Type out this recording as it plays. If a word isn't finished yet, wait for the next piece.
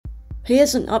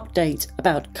Here's an update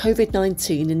about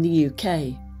Covid-19 in the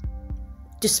UK.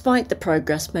 Despite the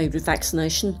progress made with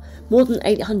vaccination, more than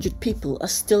 800 people are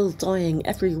still dying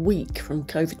every week from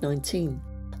Covid-19.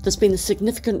 There's been a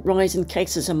significant rise in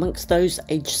cases amongst those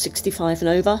aged 65 and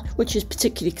over, which is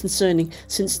particularly concerning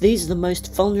since these are the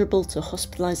most vulnerable to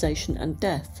hospitalisation and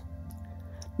death.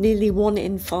 Nearly 1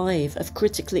 in 5 of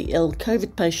critically ill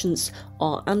Covid patients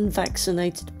are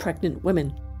unvaccinated pregnant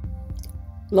women.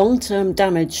 Long-term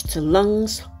damage to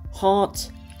lungs,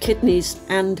 heart, kidneys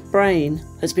and brain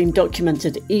has been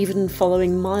documented even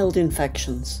following mild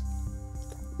infections.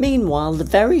 Meanwhile, the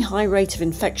very high rate of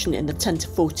infection in the 10 to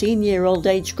 14-year-old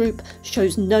age group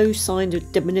shows no sign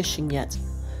of diminishing yet.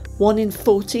 1 in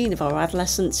 14 of our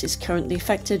adolescents is currently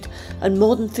affected, and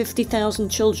more than 50,000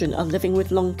 children are living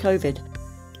with long Covid.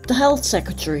 The Health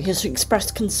Secretary has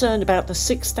expressed concern about the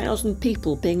 6,000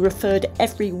 people being referred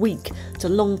every week to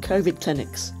long Covid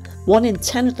clinics. 1 in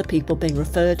 10 of the people being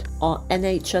referred are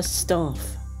NHS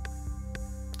staff.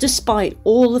 Despite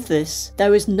all of this,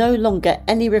 there is no longer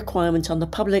any requirement on the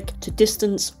public to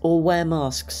distance or wear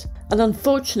masks. And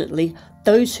unfortunately,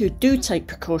 those who do take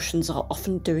precautions are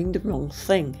often doing the wrong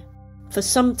thing. For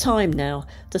some time now,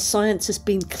 the science has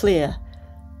been clear.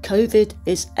 Covid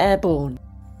is airborne.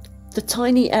 The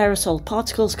tiny aerosol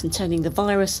particles containing the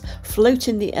virus float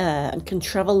in the air and can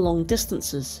travel long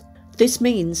distances. This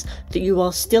means that you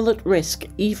are still at risk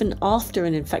even after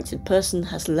an infected person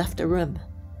has left a room.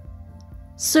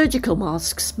 Surgical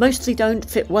masks mostly don't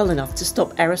fit well enough to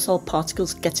stop aerosol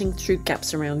particles getting through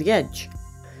gaps around the edge.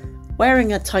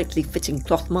 Wearing a tightly fitting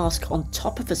cloth mask on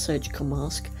top of a surgical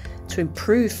mask to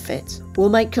improve fit will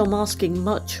make your masking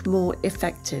much more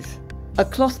effective. A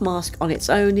cloth mask on its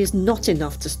own is not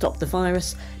enough to stop the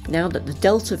virus now that the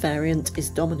Delta variant is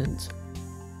dominant.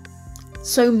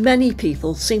 So many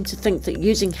people seem to think that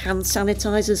using hand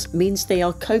sanitizers means they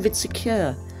are Covid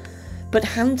secure, but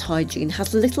hand hygiene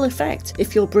has little effect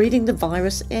if you're breathing the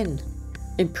virus in.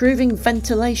 Improving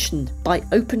ventilation by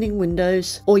opening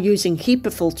windows or using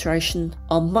HEPA filtration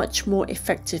are much more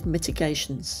effective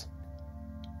mitigations.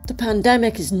 The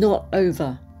pandemic is not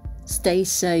over. Stay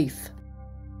safe.